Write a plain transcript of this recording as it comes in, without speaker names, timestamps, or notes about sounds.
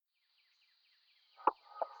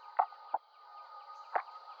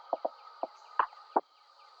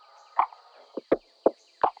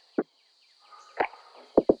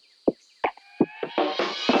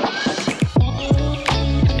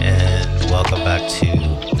to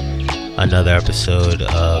another episode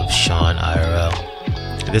of Sean IRL.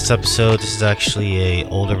 This is actually a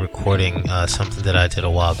older recording, something that I did a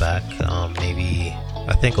while back, maybe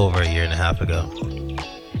I think over a year and a half ago.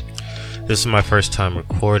 This is my first time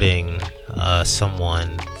recording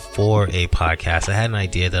someone for a podcast. I had an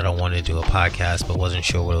idea that I wanted to do a podcast, but wasn't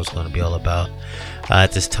sure what it was going to be all about.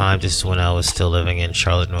 At this time, this is when I was still living in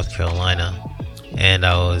Charlotte, North Carolina, and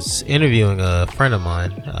I was interviewing a friend of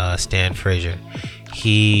mine, Stan Frazier.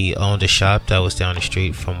 He owned a shop that was down the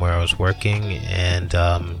street from where I was working, and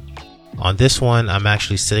on this one, I'm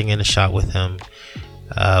actually sitting in the shop with him,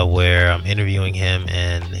 where I'm interviewing him,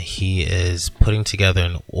 and he is putting together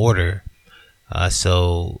an order.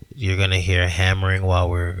 So you're going to hear hammering while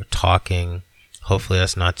we're talking. Hopefully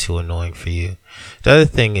that's not too annoying for you. The other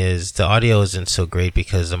thing is the audio isn't so great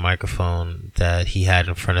because the microphone that he had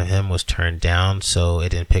in front of him was turned down, so it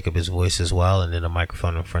didn't pick up his voice as well, and then the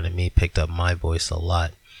microphone in front of me picked up my voice a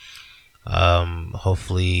lot.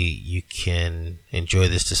 Hopefully you can enjoy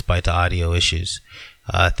this despite the audio issues.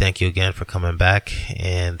 Thank you again for coming back,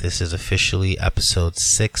 and this is officially episode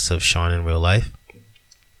 6 of Sean in Real Life.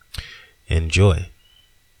 Enjoy.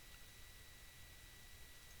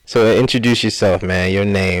 So introduce yourself, man, your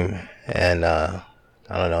name, and I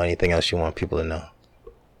don't know, anything else you want people to know.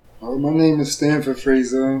 My name is Stanford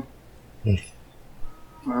Fraser.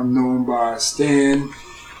 I'm known by Stan.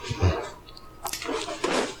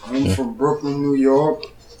 I'm from Brooklyn, New York.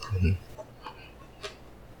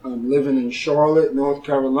 I'm living in Charlotte, North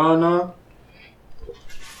Carolina.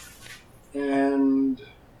 And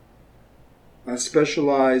I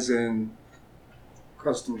specialize in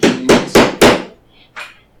custom jeans,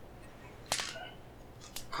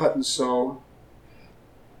 cut and sew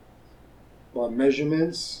by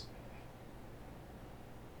measurements,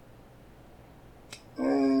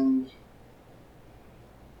 and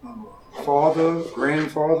I'm a father,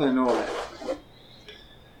 grandfather, and all that.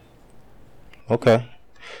 Okay.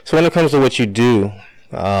 So when it comes to what you do,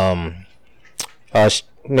 name of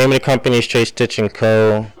the company is Straight Stitch &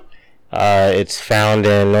 Co. It's found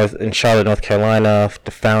in Charlotte, North Carolina,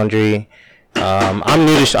 the Foundry. I'm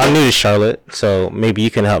new to Charlotte, so maybe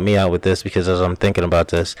you can help me out with this, because as I'm thinking about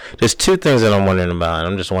this, there's two things that I'm wondering about.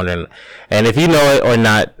 I'm just wondering, and if you know it or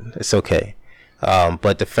not, it's okay.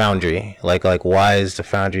 But the Foundry, like why does the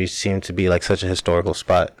Foundry seem to be like such a historical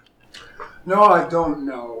spot? No, I don't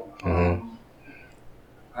know.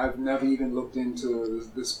 I've never even looked into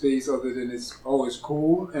the space other than it's always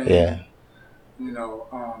cool, and you know,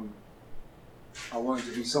 I wanted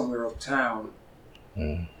to be somewhere uptown.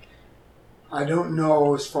 I don't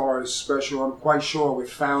know as far as special. I'm quite sure with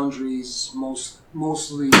foundries,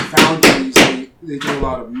 mostly foundries, they do a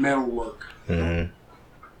lot of metal work. But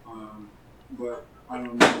I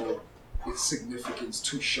don't know its significance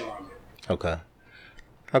to Charlotte. Okay.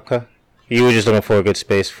 You were just looking for a good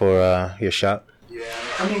space for your shop? Yeah,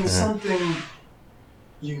 I mean, something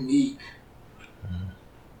unique.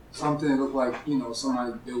 Something that looked like,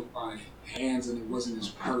 somebody built by hands and it wasn't as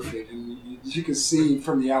perfect. And you can see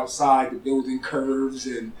from the outside the building curves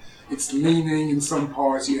and it's leaning in some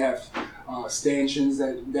parts. You have stanchions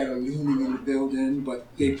that are leaning in the building, but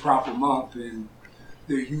they prop them up and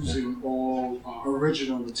they're using all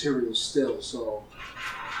original materials still. So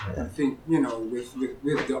I think, with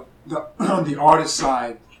the artist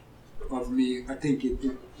side of me, I think it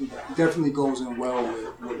definitely goes in well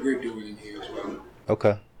with what we're doing in here as well.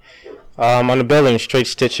 Okay. On the building, Straight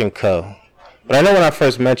Stitch & Co. But I know when I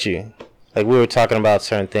first met you, like we were talking about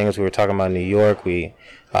certain things. We were talking about New York. We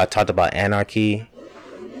talked about anarchy.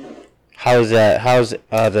 How's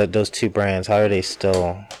those two brands? How do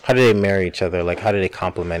they marry each other? Like, how do they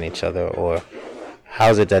complement each other? Or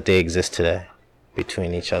how is it that they exist today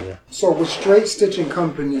between each other? So with Straight Stitch &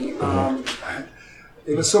 Company,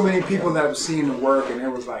 there were so many people that were seeing the work and it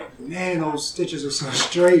was like, man, those stitches are so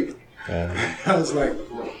straight. I was like,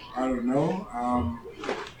 I don't know.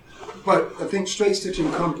 But I think Straight Stitch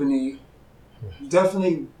 & Company,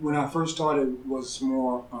 definitely when I first started, was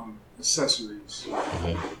more accessories.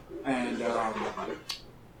 And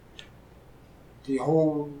the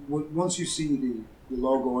whole, once you see the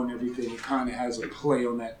logo and everything, it kind of has a play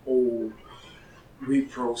on that old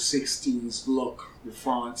repro 60s look, the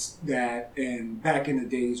fonts and back in the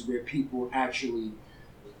days where people actually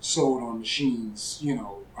sewed on machines,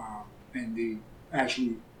 and they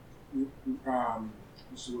actually,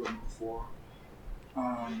 what's the word I'm looking for?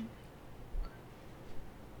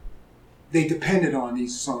 They depended on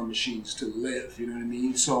these sewing machines to live, you know what I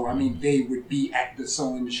mean? So, they would be at the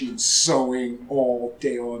sewing machine sewing all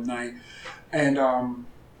day, all night. And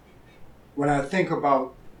when I think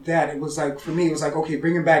about that, it was like, for me, it was like, okay,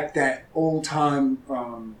 bringing back that old time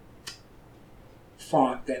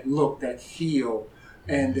font, that look, that feel,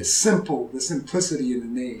 and the simplicity in the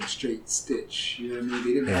name, Straight Stitch. You know what I mean?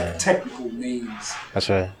 They didn't have technical names. That's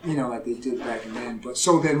right. You know, like they did back then. But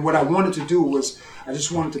so then what I wanted to do was, I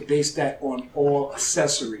just wanted to base that on all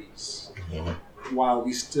accessories while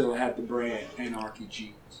we still had the brand Anarchy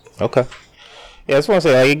Jeans. Okay. Yeah, I just want to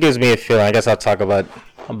say, like, it gives me a feeling. I guess I'll talk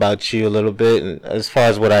about you a little bit, and as far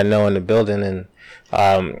as what I know in the building. And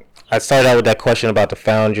I started out with that question about the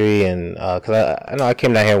foundry, and because I know I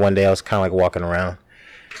came down here one day, I was kind of like walking around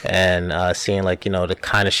and seeing, like, you know, the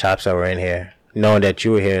kind of shops that were in here, knowing that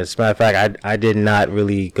you were here. As a matter of fact, I did not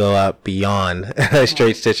really go out beyond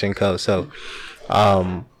Straight Stitch and Co. So,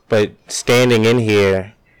 but standing in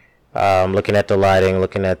here, looking at the lighting,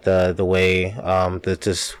 looking at the way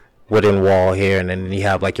this wooden wall here, and then you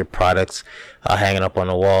have like your products hanging up on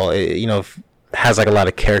the wall. It, you know, has like a lot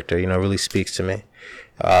of character. You know, really speaks to me.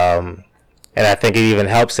 And I think it even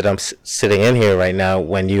helps that I'm sitting in here right now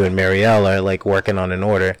when you and Marielle are like working on an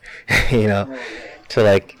order, you know, to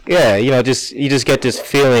like, yeah, you know, you just get this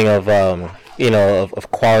feeling of, you know,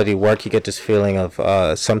 of quality work. You get this feeling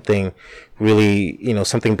of something really, you know,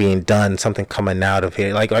 something being done, something coming out of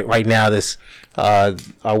here. Like right now, this our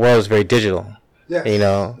world is very digital. Yes. You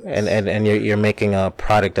know, and you're making a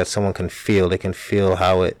product that someone can feel. They can feel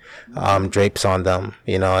how it drapes on them,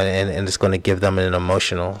 you know, and it's going to give them an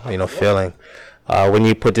emotional, you know, feeling. When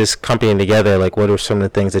you put this company together, like, what are some of the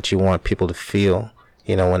things that you want people to feel,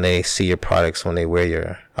 you know, when they see your products, when they wear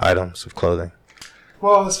your items of clothing?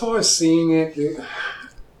 Well, as far as seeing it,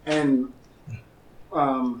 and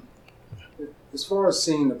as far as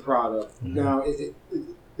seeing the product, now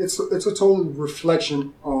it's a total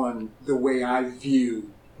reflection on the way I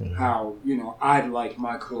view how, you know, I'd like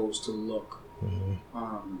my clothes to look.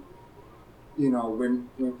 You know,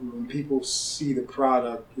 when people see the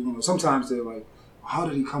product, you know, sometimes they're like, how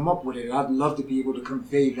did he come up with it? I'd love to be able to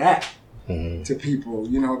convey that to people,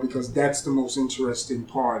 you know, because that's the most interesting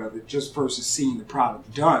part of it, just versus seeing the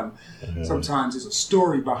product done. Sometimes there's a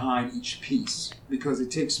story behind each piece, because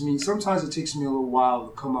sometimes it takes me a little while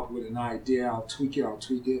to come up with an idea. I'll tweak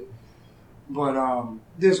it. But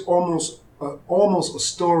there's almost a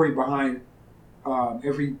story behind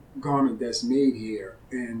every garment that's made here.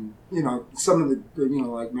 And, you know, some of the, you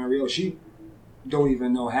know, like Marielle, she don't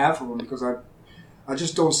even know half of them, because I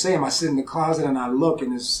just don't say them. I sit in the closet and I look,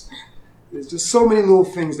 and there's just so many little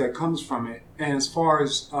things that comes from it. And as far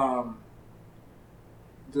as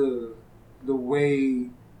the way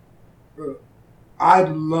I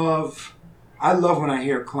love when I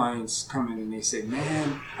hear clients come in and they say,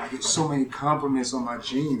 man, I get so many compliments on my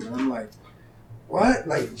jeans. And I'm like, what?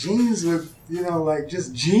 Like, jeans with, you know, like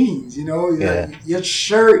just jeans, you know? Yeah. Your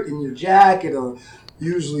shirt and your jacket are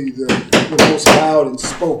usually the most loud and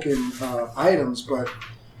spoken items. But,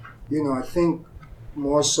 you know, I think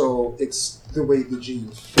more so it's the way the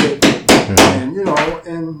jeans fit. And, you know,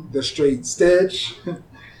 and the straight stitch.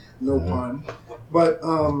 No pun. But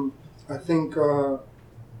I think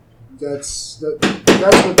that's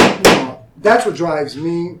what drives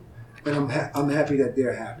me, and I'm happy that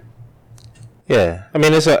they're happy. Yeah, I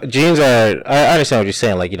mean, jeans are. I understand what you're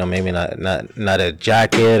saying. Like, you know, maybe not a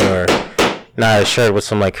jacket or not a shirt with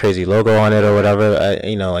some like crazy logo on it or whatever.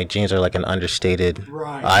 You know, like jeans are like an understated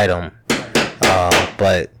item.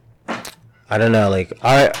 But I don't know. Like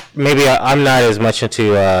I'm not as much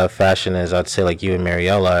into fashion as I'd say like you and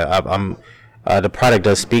Marielle are. The product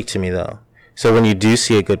does speak to me though. So when you do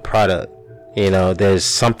see a good product, you know, there's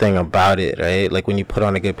something about it, right? Like when you put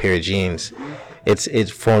on a good pair of jeans, it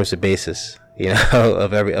forms the basis, you know,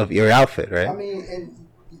 of your outfit, right? I mean, and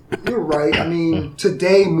you're right. I mean,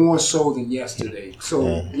 today more so than yesterday.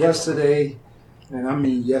 So yesterday, and I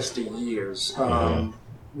mean yesteryears,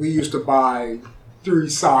 we used to buy 3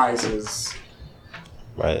 sizes.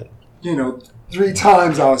 Right. You know, 3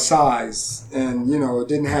 times our size, and you know, it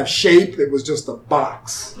didn't have shape. It was just a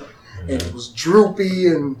box, and it was droopy,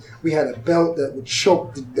 and we had a belt that would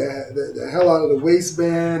choke the hell out of the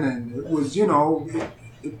waistband, and it was, you know,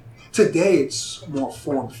 today it's more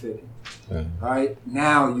form-fitting. Right?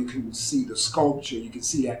 Now you can see the sculpture, you can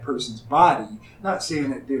see that person's body. Not saying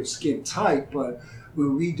that they're skin tight, but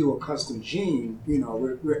when we do a custom jean, you know,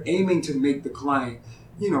 we're aiming to make the client,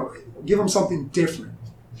 you know, give him something different.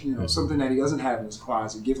 You know, something that he doesn't have in his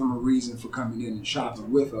closet. Give him a reason for coming in and shopping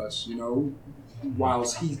with us, you know,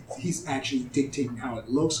 whilst he's actually dictating how it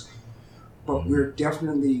looks. But we're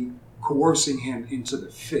definitely coercing him into the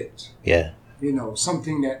fit. Yeah. You know,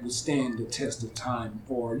 something that would stand the test of time,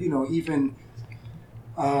 or, you know, even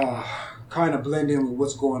kind of blend in with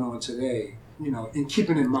what's going on today. in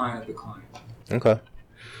keeping in mind of the client. Okay.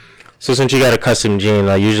 So since you got a custom jean,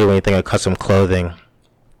 usually when you think of custom clothing,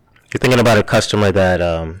 you're thinking about a customer that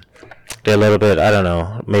they're a little bit, I don't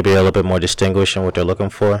know, maybe a little bit more distinguished in what they're looking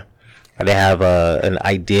for. Or they have an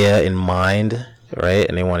idea in mind, right?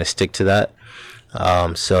 And they want to stick to that.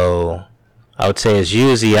 So I would say, as you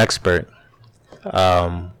as the expert,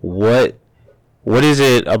 what is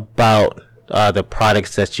it about the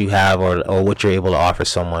products that you have or what you're able to offer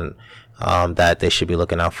someone that they should be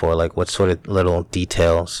looking out for? Like, what sort of little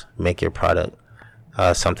details make your product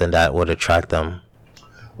something that would attract them?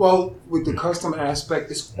 Well, with the custom aspect,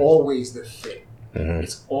 it's always the fit. Mm-hmm.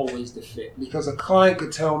 It's always the fit. Because a client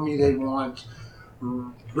could tell me they want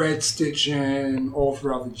red stitching all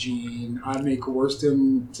throughout the jean. I may coerce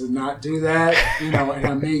them to not do that, and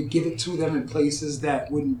I may give it to them in places that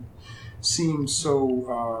wouldn't seem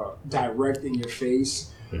so direct in your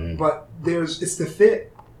face. Mm-hmm. But it's the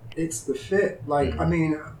fit. It's the fit. Like, I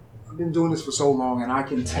mean, I've been doing this for so long, and I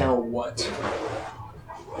can tell what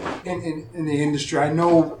in the industry. I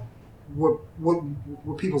know what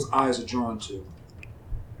people's eyes are drawn to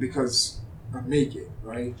because I make it,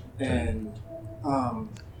 right? And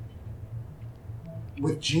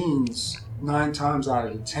with jeans, 9 times out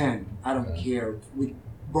of the 10, I don't care. With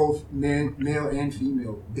both male and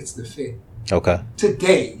female, it's the fit. Okay.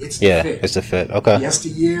 Today, it's the fit. Yeah, it's the fit. Okay.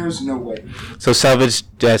 Yesteryears, no way. So salvage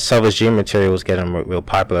jean material was getting real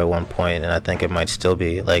popular at one point, and I think it might still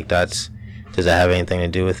be. Like, does that have anything to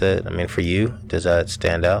do with it? I mean, for you, does that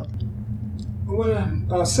stand out?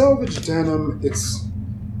 Well, salvage denim, it's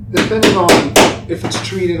depending on if it's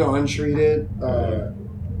treated or untreated.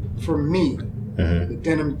 For me, the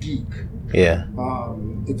denim geek,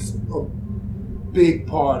 it's a big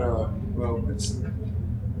part of, it's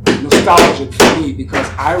nostalgic for me because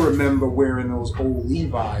I remember wearing those old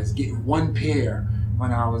Levi's, getting one pair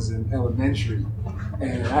when I was in elementary,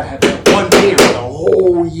 and I had that one pair for the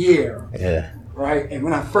whole year. Yeah. Right? And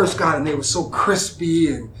when I first got them, they were so crispy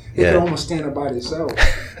and they could almost stand up by themselves.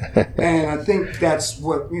 And I think that's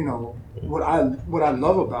what I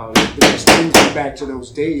love about it. It just brings me back to those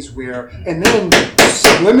days where, and then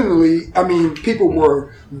subliminally, I mean, people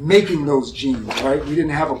were making those jeans, right? We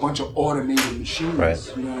didn't have a bunch of automated machines.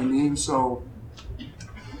 Right. You know what I mean? So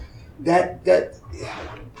that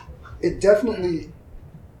it definitely,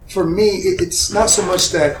 for me, it's not so much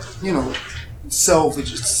that,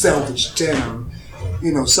 salvage denim.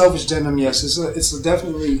 Salvage denim, yes, it's a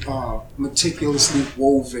definitely meticulously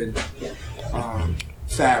woven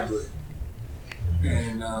fabric.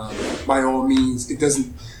 And by all means, it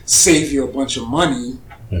doesn't save you a bunch of money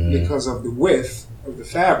because of the width of the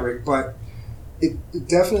fabric, but it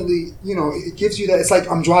definitely, it gives you that. It's like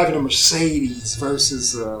I'm driving a Mercedes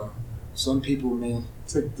versus some people may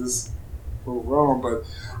take this wrong, but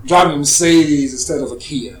I'm driving a Mercedes instead of a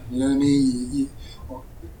Kia. You know what I mean?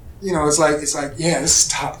 It's like, yeah, this is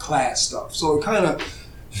top class stuff. So it kind of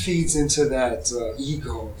feeds into that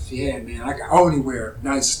ego. Yeah, man, I only wear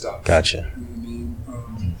nice stuff. Gotcha. You know what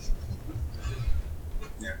I mean?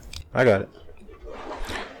 Yeah. I got it.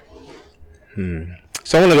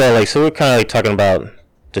 So I want to go so we're kind of talking about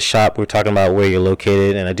the shop. We're talking about where you're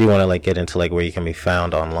located, and I do want to get into where you can be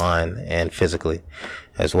found online and physically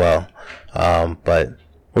as well. But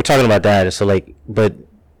we're talking about that. So but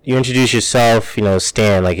you introduce yourself,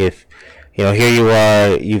 Stan, if, here you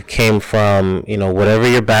are, you came from, whatever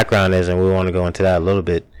your background is, and we want to go into that a little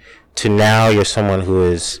bit, to now you're someone who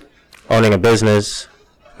is owning a business,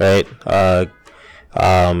 right?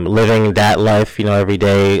 Living that life, every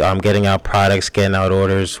day, getting out products, getting out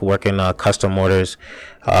orders, working custom orders.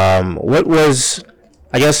 What was,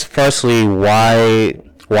 I guess, firstly, why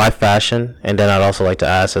fashion? And then I'd also like to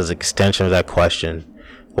ask, as an extension of that question,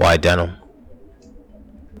 why denim?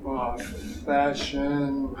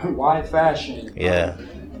 Fashion. Why fashion? Yeah.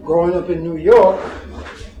 Growing up in New York,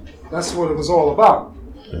 that's what it was all about.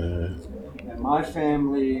 And my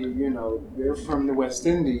family, they're from the West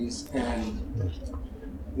Indies, and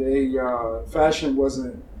they fashion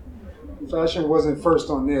wasn't first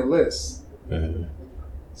on their list.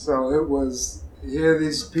 So it was, here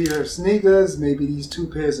these pair of sneakers, maybe these 2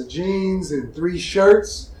 pairs of jeans and 3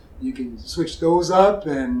 shirts. You can switch those up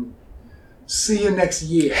and see you next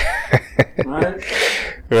year, right?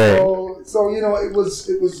 Right. So it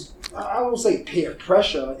was. I won't say peer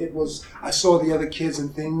pressure. It was. I saw the other kids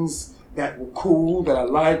and things that were cool that I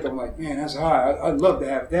liked. I'm like, man, that's hard. I'd love to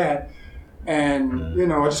have that,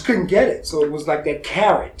 and I just couldn't get it. So it was like that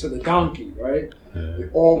carrot to the donkey, right?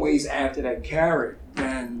 It always after that carrot,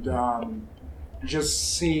 and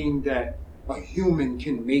just seeing that a human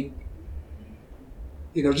can make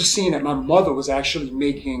just seeing that my mother was actually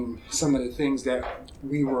making some of the things that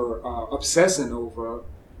we were obsessing over,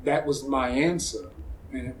 that was my answer.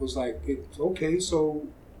 And it was like, okay, so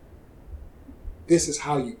this is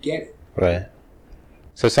how you get it. Right.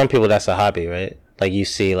 So some people, that's a hobby, right? Like you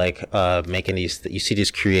see, making you see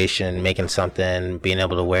this creation, making something, being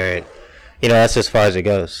able to wear it. That's as far as it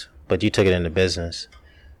goes. But you took it into business.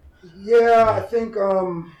 Yeah, I think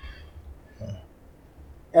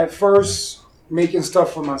at first making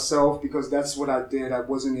stuff for myself, because that's what I did. I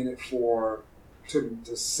wasn't in it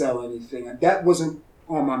to sell anything. And that wasn't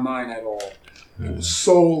on my mind at all. It was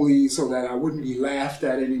solely so that I wouldn't be laughed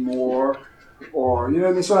at anymore, or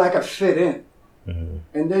so I could fit in. Mm-hmm.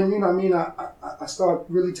 And then I started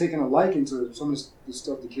really taking a liking to some of the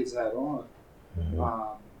stuff the kids had on. Mm-hmm.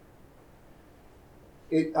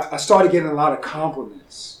 I started getting a lot of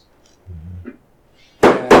compliments. Mm-hmm.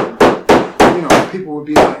 And people would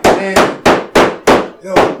be like, "Man,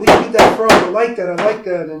 yo, where you get that from? I like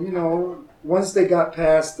that. And once they got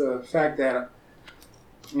past the fact that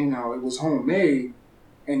it was homemade,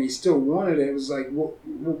 and he still wanted it. It was like,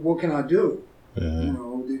 what can I do?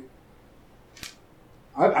 Mm-hmm.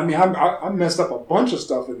 I messed up a bunch of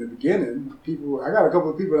stuff in the beginning. I got a couple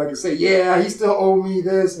of people that can say, yeah, he still owe me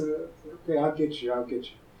this. Okay, I'll get you. All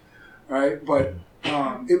right, but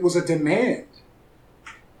it was a demand,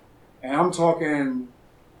 and I'm talking.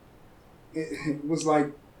 It was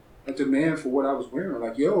like a demand for what I was wearing.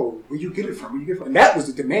 Like, yo, where you get it from? And that was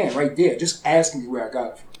the demand right there. Just asking me where I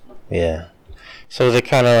got it from. Yeah. So is it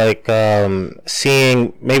kind of like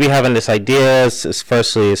seeing, maybe having this idea is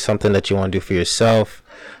firstly is something that you want to do for yourself,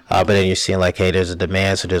 but then you're seeing like, hey, there's a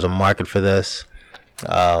demand, so there's a market for this.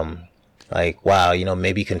 Like, wow,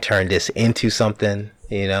 maybe you can turn this into something,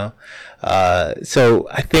 So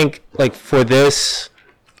I think like for this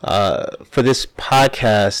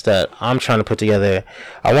podcast that I'm trying to put together,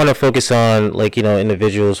 I want to focus on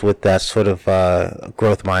individuals with that sort of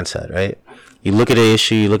growth mindset, right? You look at an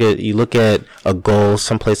issue, you look at a goal,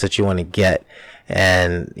 someplace that you want to get,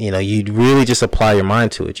 and you really just apply your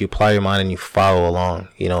mind to it. You apply your mind and you follow along,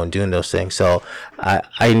 in doing those things. So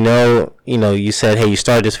I know, you said, hey, you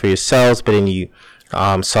started this for yourselves, but then you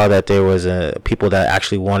saw that there was people that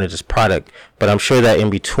actually wanted this product. But I'm sure that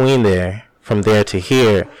in between there, from there to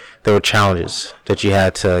here, there were challenges that you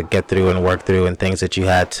had to get through and work through, and things that you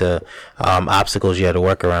had to obstacles you had to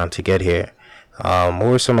work around to get here. What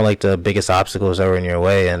were some of the biggest obstacles that were in your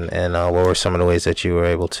way, and what were some of the ways that you were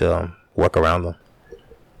able to work around them?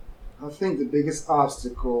 I think the biggest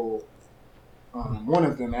obstacle, one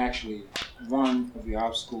of the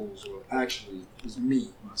obstacles was me,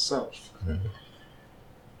 myself. Mm-hmm.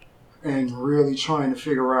 And really trying to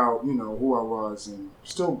figure out, who I was, and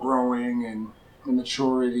still growing and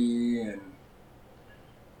maturity, and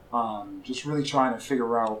just really trying to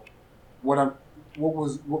figure out what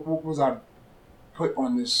was I put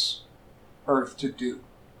on this earth to do,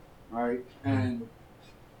 right? And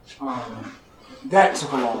that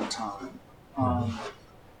took a long time.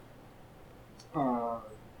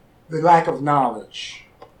 The lack of knowledge.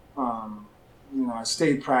 I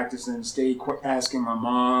stayed practicing, asking my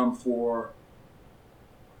mom for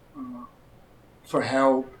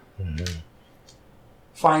help. Mm-hmm.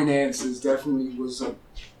 Finances definitely was a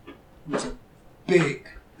big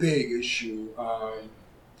issue.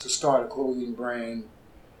 To start a clothing brand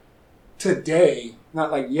today,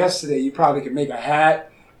 not like yesterday, you probably could make a hat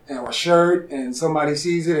and a shirt and somebody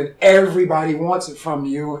sees it and everybody wants it from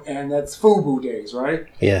you, and that's FUBU days, right?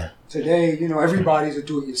 Yeah. Today, everybody's a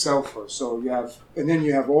do-it-yourselfer. So you have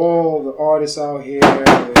all the artists out here,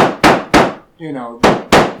 and, you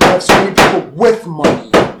have so many people with money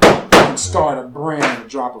can start a brand at the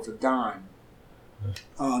drop of a dime.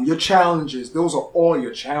 Your challenges, those are all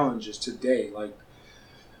your challenges today,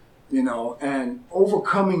 and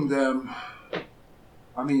overcoming them.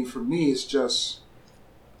 For me, it's just,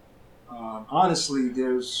 honestly,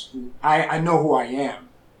 I know who I am.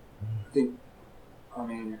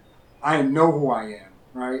 I know who I am,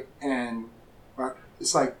 right? And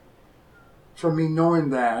it's like, for me, knowing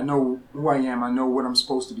that, I know who I am, I know what I'm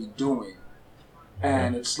supposed to be doing.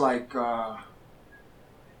 And it's like,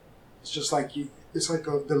 it's just like it's like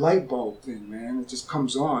the light bulb thing, man. It just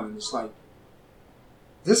comes on, and it's like,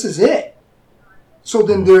 this is it. So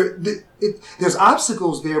then there's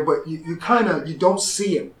obstacles there, but you don't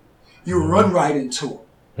see them. You run right into them.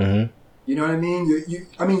 Mm-hmm. You know what I mean?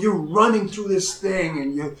 You're running through this thing,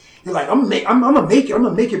 and you're like, I'm gonna make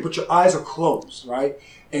it, but your eyes are closed, right?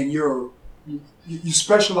 And you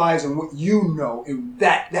specialize in what you know, and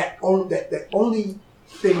that only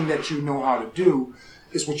thing that you know how to do,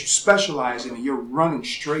 is what you specialize in, and you're running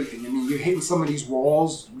straight. And I mean, you're hitting some of these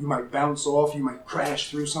walls. You might bounce off. You might crash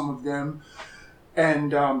through some of them.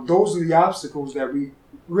 And those are the obstacles that we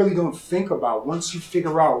really don't think about once you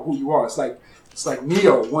figure out who you are. It's like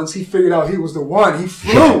Neo. Once he figured out he was the one, he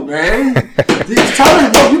flew, man. He's telling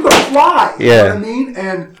him, yo, you can fly. Yeah. You know what I mean?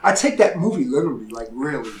 And I take that movie literally, like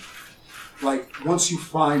really. Like once you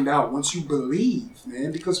find out, once you believe,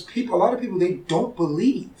 man, because a lot of people, they don't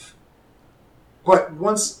believe. But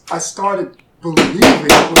once I started believing,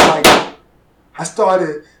 it was like I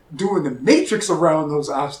started doing the matrix around those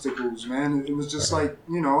obstacles, man. It was just like,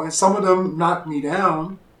 and some of them knocked me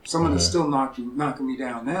down. Some of them still knocking me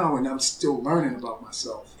down now, and I'm still learning about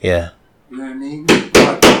myself. Yeah. You know what I mean?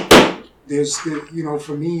 But there's,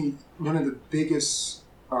 for me, one of the biggest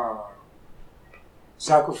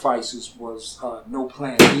sacrifices was no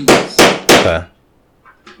plan Bs. Okay.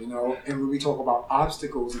 And when we talk about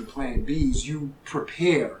obstacles and plan Bs, you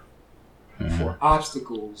prepare for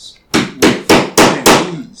obstacles with plan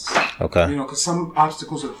Bs. Okay. Because some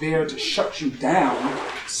obstacles are there to shut you down.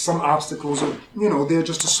 Some obstacles are, there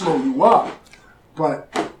just to slow you up.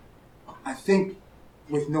 But I think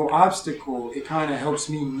with no obstacle, it kind of helps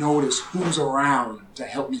me notice who's around to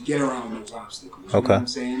help me get around those obstacles. You know what I'm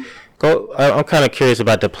saying? I'm kind of curious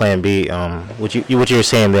about the plan B. What you were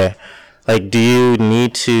saying there. Like, do you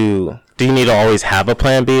need to always have a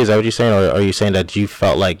plan B? Is that what you're saying? Or are you saying that you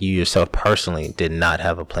felt like you yourself personally did not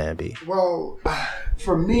have a plan B? Well,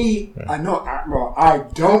 for me, I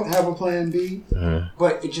don't have a plan B,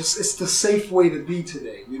 but it's the safe way to be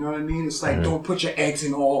today. You know what I mean? It's like, don't put your eggs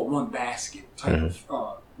in all one basket type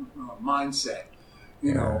of mindset,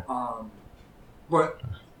 but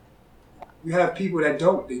you have people that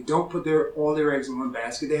they don't put all their eggs in one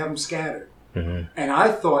basket. They have them scattered. And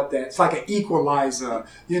I thought that it's like an equalizer.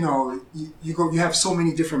 You have so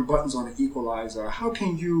many different buttons on an equalizer. How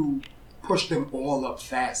can you push them all up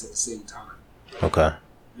fast at the same time? Okay.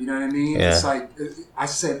 You know what I mean? Yeah. It's like I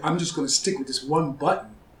said, I'm just going to stick with this one button.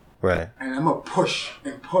 Right. And I'm going to push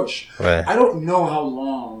and push. Right. I don't know how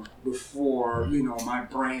long before, my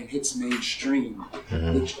brand hits mainstream.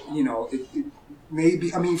 Which, it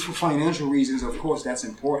maybe, I mean, for financial reasons, of course, that's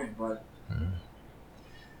important, but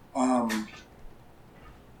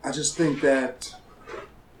I just think that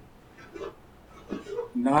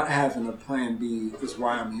not having a plan B is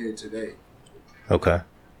why I'm here today. Okay.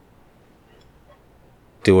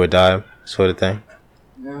 Do or die sort of thing?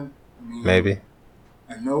 Yeah. I mean, maybe.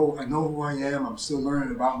 I know who I am. I'm still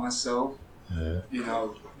learning about myself.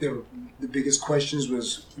 The biggest questions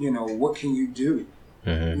was, what can you do?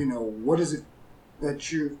 What is it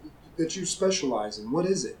that you specialize in? What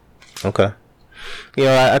is it? Okay.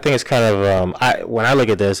 I think it's kind of when I look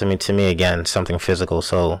at this, I mean, to me, again, something physical.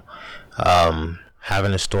 So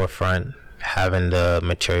having a storefront, having the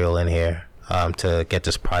material in here to get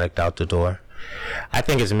this product out the door, I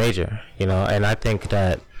think is major, and I think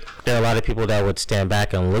that there are a lot of people that would stand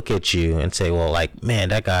back and look at you and say, well, like, man,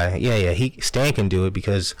 that guy, Stan can do it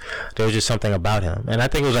because there was just something about him. And I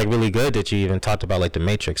think it was like really good that you even talked about like the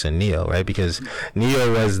Matrix and Neo, right? Because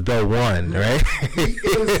Neo was the one, right?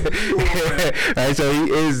 Right, so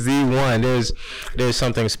he is the one. There's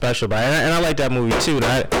something special about it. And I like that movie too. And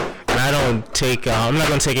I don't take, I'm not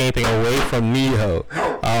going to take anything away from Neo,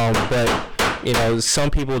 but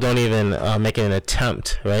some people don't even make an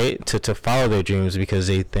attempt, right, to follow their dreams because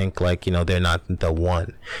they think like, they're not the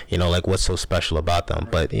one, like what's so special about them.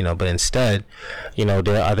 But instead, there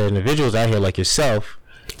are other individuals out here like yourself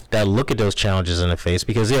that look at those challenges in the face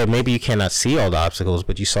because maybe you cannot see all the obstacles,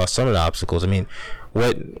 but you saw some of the obstacles. I mean,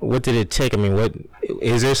 what did it take? I mean, what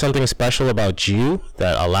is there something special about you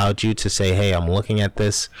that allowed you to say, hey, I'm looking at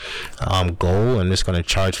this goal and I'm just going to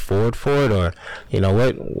charge forward for it? Or,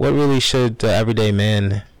 what really should the everyday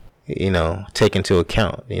man, take into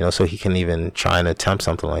account, so he can even try and attempt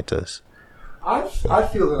something like this? I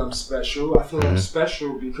feel that I'm special. I feel I'm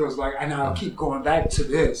special because, and I'll keep going back to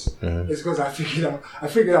this. It's because I figured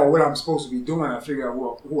out what I'm supposed to be doing. I figured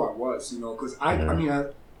out who I was, because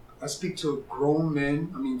I speak to grown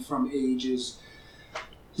men,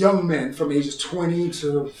 young men from ages 20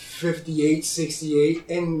 to 58, 68,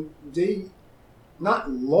 and they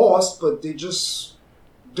not lost, but they just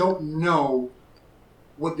don't know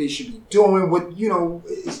what they should be doing.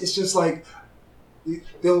 It's just like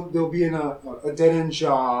they'll be in a dead-end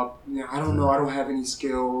job. I don't know, I don't have any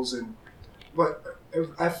skills, but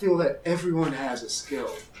I feel that everyone has a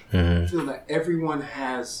skill. I feel that everyone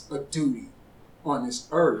has a duty on this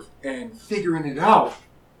earth, and figuring it out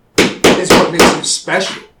is what makes you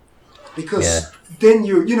special. Because then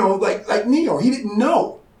like Neo, he didn't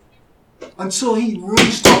know. until he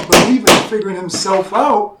really started believing and figuring himself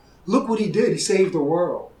out. Look what he did. He saved the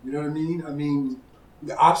world. You know what I mean? I mean,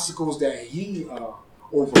 the obstacles that he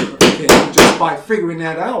overcame just by figuring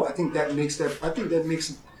that out. I think that makes a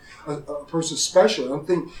person special. I don't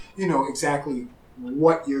think you know exactly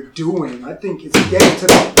what you're doing. I think it's getting to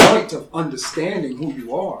that point of understanding who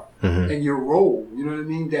you are and your role. You know what I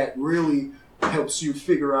mean? That really helps you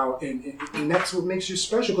figure out, and that's what makes you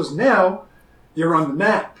special. Because now you're on the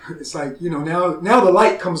map. It's like, you know, now the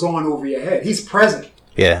light comes on over your head. He's present.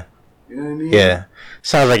 Yeah. You know what I mean? Yeah.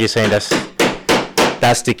 Sounds like you're saying that's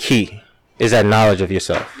the key, is that knowledge of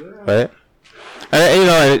yourself, right? And, you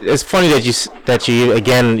know, it's funny that you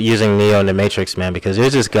again using Neo in the Matrix, man, because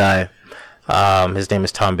there's this guy. His name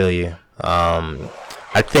is Tom Bilyeu.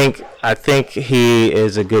 I think he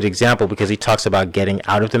is a good example because he talks about getting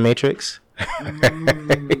out of the Matrix.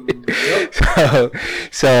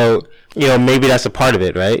 So you know, maybe that's a part of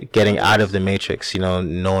it, right? Getting out of the Matrix. You know,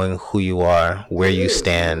 knowing who you are, where you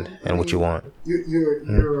stand, and what you want.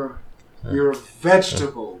 You're a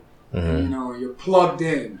vegetable. You know, you're plugged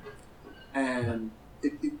in, and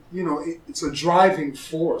it's a driving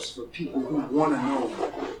force for people who want to know,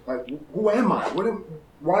 like, who am I?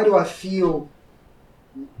 Why do I feel?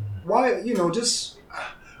 Why, you know, just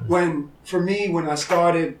when I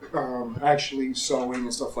started actually sewing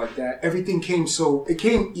and stuff like that, everything came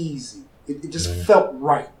easy. It just felt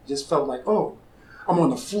right. It just felt like, oh, I'm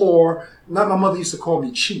on the floor. My mother used to call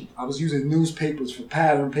me cheap. I was using newspapers for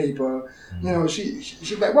pattern paper. You know,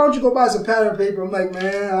 she's like, why don't you go buy some pattern paper? I'm like,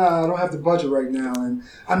 man, I don't have the budget right now. And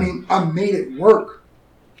I mean, I made it work.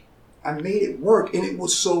 And it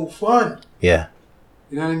was so fun. Yeah.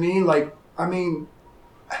 You know what I mean? Like, I mean,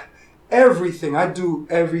 everything. I do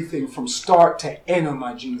everything from start to end on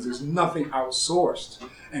my jeans. There's nothing outsourced.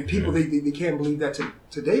 And people, they can't believe that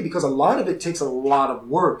today, because a lot of it takes a lot of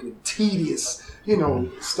work and tedious, you know,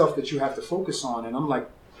 stuff that you have to focus on. And I'm like,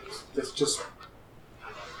 that's just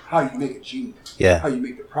how you make a jean. Yeah. How you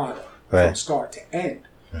make the product from start to end.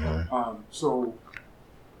 So,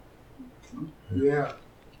 yeah.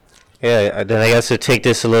 Yeah, then I guess to take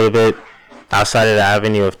this a little bit outside of the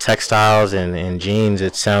avenue of textiles and jeans,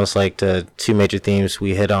 it sounds like the two major themes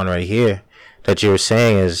we hit on right here that you were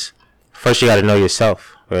saying is, first you got to know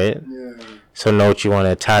yourself, right? Yeah. So know what you want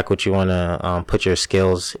to attack, what you want to put your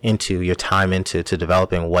skills into, your time into, to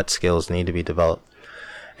developing what skills need to be developed.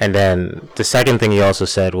 And then the second thing you also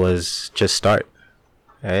said was just start,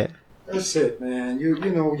 right? That's it, man. You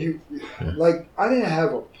know, like, I didn't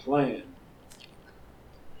have a plan.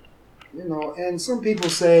 You know, and some people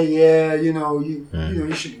say, yeah, you know, you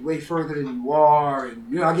should be way further than you are,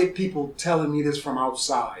 and you know, I get people telling me this from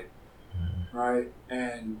outside, right?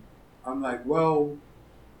 And I'm like, well,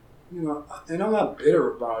 you know, and I'm not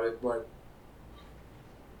bitter about it, but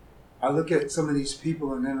I look at some of these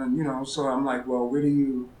people, and then, you know, so I'm like, well,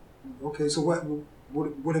 okay, so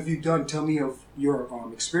what have you done? Tell me of your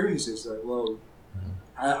experiences. Like, well,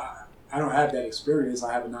 I don't have that experience.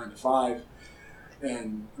 I have a 9-to-5.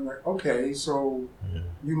 And I'm like, okay, so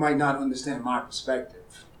you might not understand my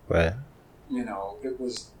perspective. Right. You know, it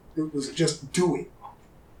was just do it.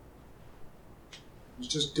 It was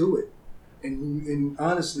just do it. And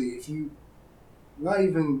honestly, if you not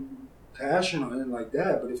even passionate on it like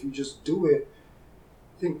that, but if you just do it,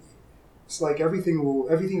 I think it's like everything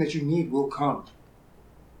that you need will come.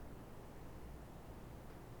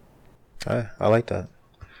 I like that.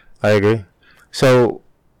 I agree. So,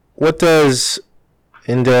 what does,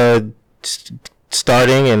 in the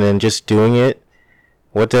starting and then just doing it,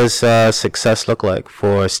 what does success look like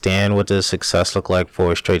for Stan? What does success look like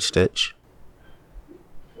for Straight Stitch?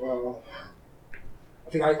 Well, I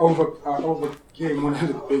think I overcame one of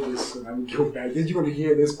the biggest, and I would go back. You're going to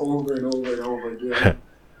hear this over and over and over again.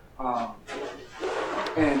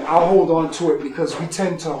 And I'll hold on to it because we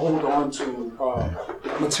tend to hold on to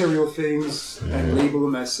material things and label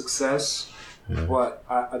them as success. But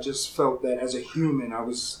I just felt that as a human, I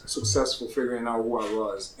was successful figuring out who I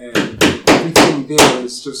was. And everything there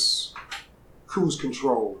is just cruise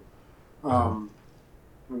control. I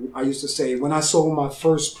used to say, when I sold my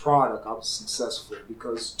first product, I was successful.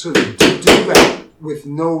 Because to do that with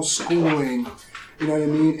no schooling, you know what I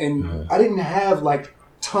mean? And I didn't have, like,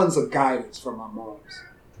 tons of guidance from my moms.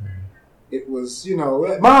 It was, you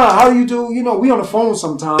know, Ma, how you do? You know, we on the phone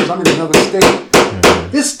sometimes. I'm in another state.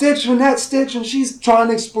 This stitch and that stitch, and she's trying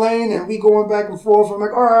to explain, and we going back and forth. I'm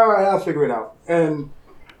like, all right, I'll figure it out. And,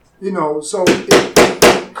 you know, so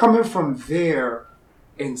coming from there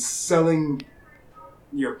and selling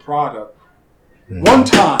your product, one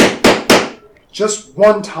time, just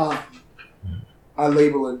one time, I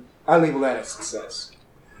label that as success.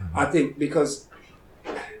 I think because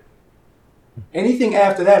anything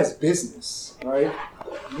after that is business, right?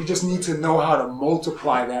 You just need to know how to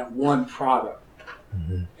multiply that one product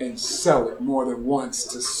and sell it more than once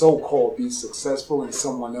to so-called be successful in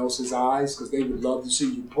someone else's eyes, because they would love to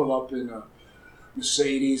see you pull up in a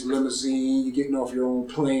Mercedes limousine, you're getting off your own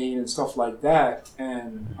plane and stuff like that.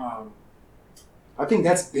 And I think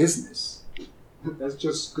that's business. That's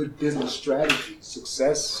just good business strategy.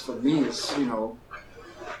 Success for me is,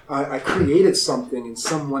 I created something and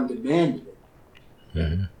someone demanded it.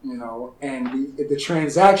 And the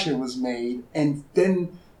transaction was made, and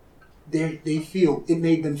then they feel it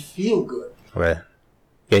made them feel good. Right.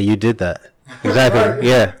 Yeah, you did that. Exactly. Right?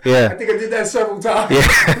 Yeah. I think I did that several times.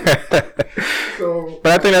 Yeah.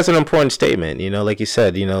 But I think that's an important statement. Like you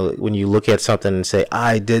said, when you look at something and say,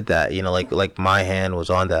 I did that, like my hand was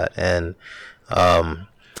on that. And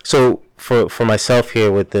so for myself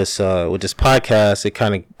here with this podcast, it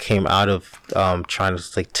kind of came out of trying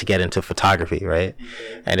to get into photography, right?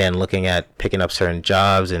 And then looking at picking up certain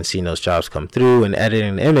jobs and seeing those jobs come through and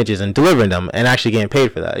editing the images and delivering them and actually getting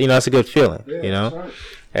paid for that. That's a good feeling. Yeah, that's right.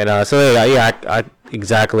 And I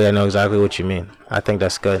know exactly what you mean. I think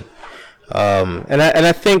that's good. And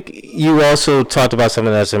I think you also talked about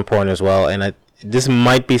something that's important as well. And this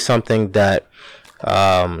might be something that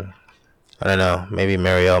I don't know. Maybe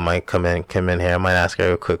Marielle might come in here. I might ask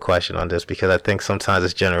her a quick question on this, because I think sometimes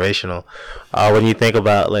it's generational. When you think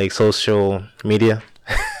about like social media,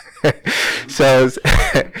 so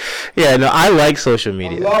I like social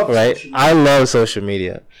media, right? I love social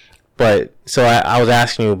media, but so I was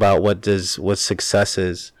asking you about what success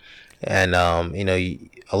is, and a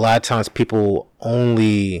lot of times people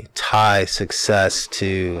only tie success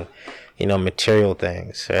to material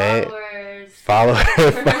things, right? Followers.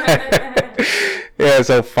 Yeah,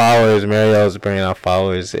 so followers. Marielle's bringing out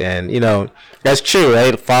followers, and that's true,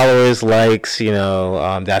 right? Followers, likes,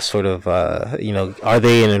 that sort of, are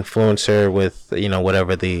they an influencer with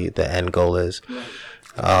whatever the end goal is?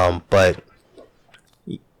 But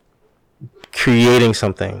creating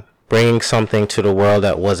something, bringing something to the world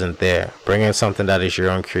that wasn't there, bringing something that is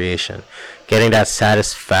your own creation, getting that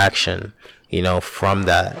satisfaction, from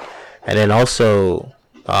that, and then also.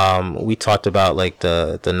 We talked about like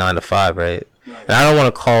the 9 to 5, right? And I don't want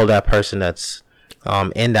to call that person that's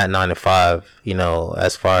in that 9 to 5,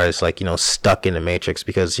 as far as like stuck in the matrix,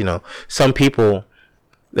 because some people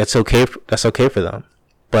that's okay for them,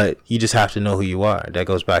 but you just have to know who you are. That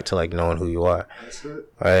goes back to like knowing who you are. That's it.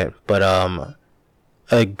 Right? But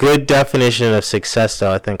a good definition of success,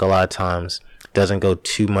 though, I think a lot of times doesn't go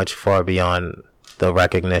too much far beyond the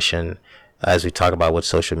recognition, as we talk about with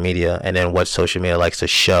social media, and then what social media likes to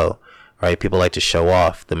show, right? People like to show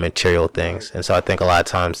off the material things. And so I think a lot of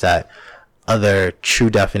times that other true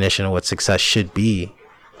definition of what success should be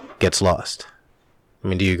gets lost. I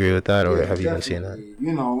mean, do you agree with that, or have you been seeing that?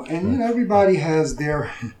 And everybody has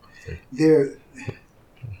their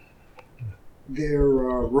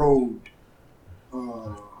road,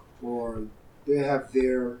 or they have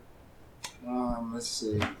their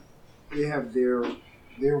they have their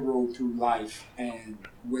road through life, and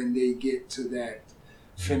when they get to that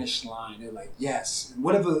finish line, they're like, yes, and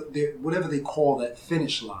whatever they call that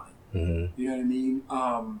finish line. You know what I mean?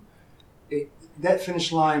 That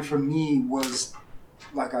finish line for me was,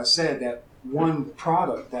 like I said, that one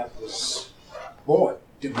product that was bought,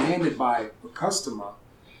 demanded by a customer,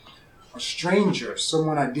 a stranger,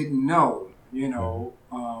 someone I didn't know.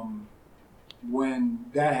 When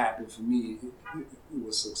that happened for me, it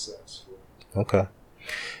was successful. Okay.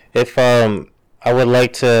 If I'd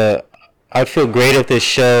feel great if this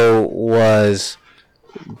show was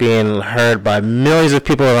being heard by millions of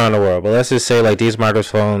people around the world. But let's just say like these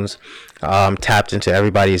microphones tapped into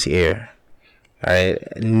everybody's ear. All right.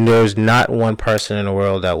 There's not one person in the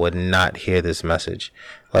world that would not hear this message.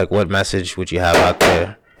 Like, what message would you have out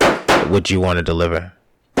there? Would you want to deliver?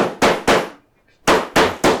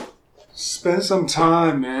 Spend some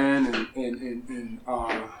time, man, and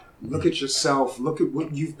look at yourself. Look at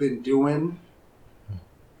what you've been doing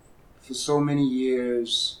for so many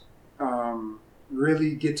years.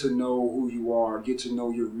 Really get to know who you are. Get to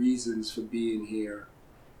know your reasons for being here.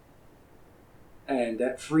 And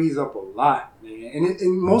that frees up a lot, man.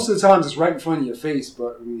 And most of the times it's right in front of your face,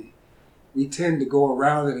 but we tend to go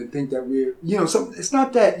around it and think that we're, it's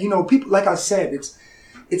not that, people, like I said, it's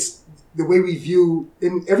the way we view,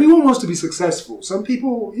 and everyone wants to be successful. Some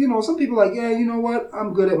people like, yeah, you know what?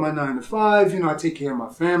 I'm good at my 9 to 5. I take care of my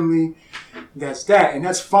family. That's that. And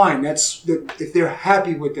that's fine. If they're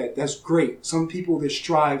happy with that, that's great. Some people, they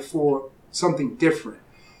strive for something different.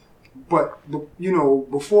 But you know,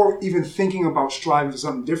 before even thinking about striving for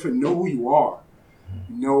something different, know who you are.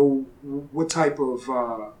 Know what type of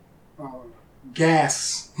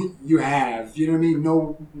gas you have. You know what I mean?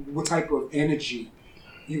 Know what type of energy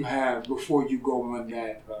you have before you go on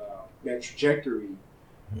that trajectory.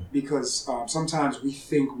 Because sometimes we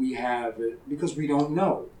think we have it because we don't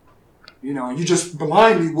know. You know, and you just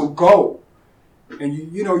blindly will go.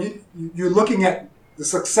 And you're looking at the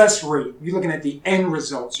success rate. You're looking at the end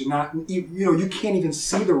results. You're not, you can't even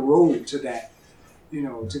see the road to that,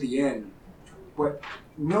 to the end. But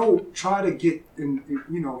try to get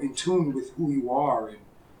in tune with who you are and,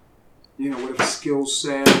 whatever skill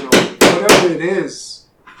set or whatever it is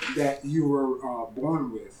that you were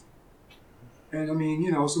born with. And I mean,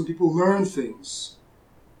 some people learn things,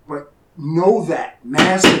 but know that,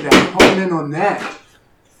 master that, hone in on that,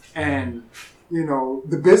 and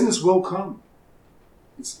the business will come.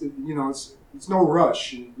 It's no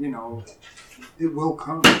rush. It will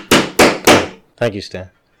come. Thank you, Stan.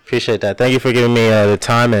 Appreciate that. Thank you for giving me the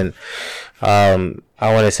time, and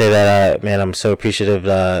I want to say that I'm so appreciative.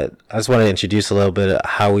 I just want to introduce a little bit of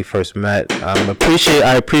how we first met.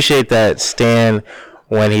 I appreciate that Stan,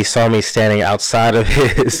 when he saw me standing outside of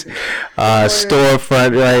his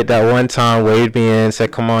storefront, right, that one time waved me in,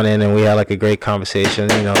 said, "Come on in," and we had like a great conversation,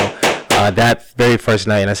 that very first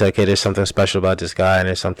night, and I said, okay, there's something special about this guy, and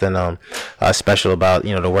there's something special about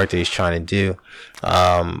the work that he's trying to do.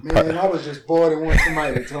 Man, I was just bored and wanted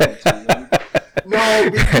somebody to talk to,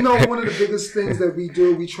 man. No, one of the biggest things that we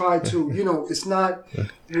do, we try to, it's not,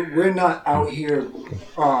 we're not out here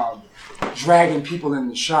dragging people in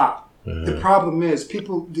the shop. Mm-hmm. The problem is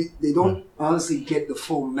people, they don't honestly get the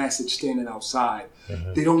full message standing outside.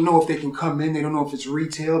 Mm-hmm. They don't know if they can come in. They don't know if it's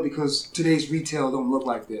retail, because today's retail don't look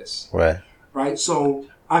like this. Right. So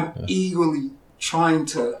I'm eagerly trying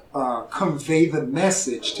to convey the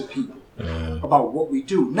message to people about what we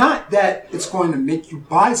do. Not that it's going to make you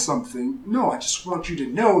buy something. No, I just want you to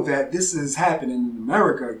know that this is happening in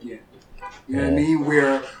America again. You know what I mean?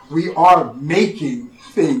 Where we are making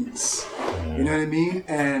things. You know what I mean?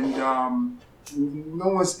 And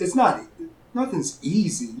nothing's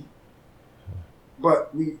easy.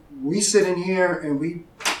 But we sit in here and we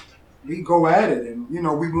go at it, and we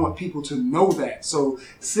want people to know that. So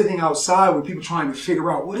sitting outside with people trying to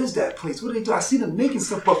figure out, what is that place? What do they do? I see them making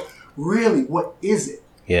stuff, but really, what is it?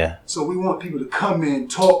 Yeah. So we want people to come in,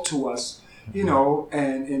 talk to us,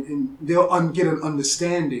 and they'll get an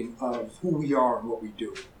understanding of who we are and what we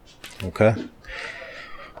do. Okay.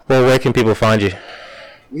 Well, where can people find you?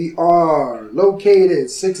 We are located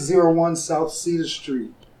 601 South Cedar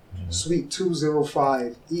Street, Suite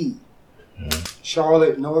 205E,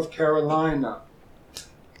 Charlotte, North Carolina.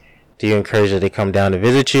 Do you encourage that they come down to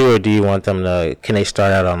visit you, or do you want them can they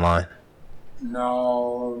start out online?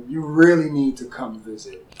 No, you really need to come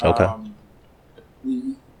visit. Okay.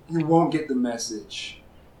 You won't get the message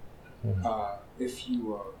if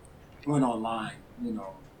you went online. You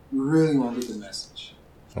really won't get the message.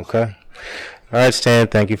 Okay. All right, Stan.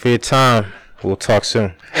 Thank you for your time. We'll talk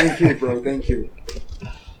soon. Thank you, bro. Thank you.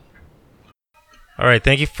 All right.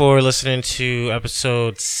 Thank you for listening to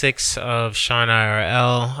episode 6 of Sean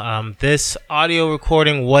IRL. This audio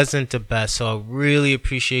recording wasn't the best, so I really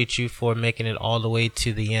appreciate you for making it all the way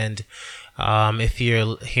to the end. If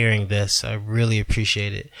you're hearing this, I really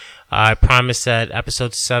appreciate it. I promise that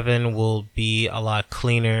episode 7 will be a lot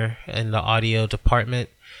cleaner in the audio department.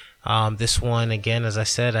 This one, again, as I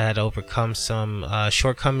said, I had to overcome some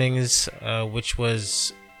shortcomings, which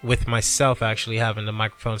was with myself actually having the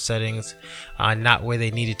microphone settings not where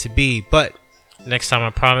they needed to be. But next time, I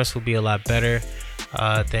promise, will be a lot better.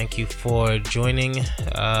 Thank you for joining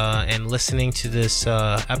and listening to this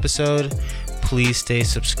episode. Please stay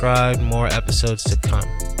subscribed. More episodes to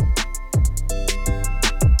come.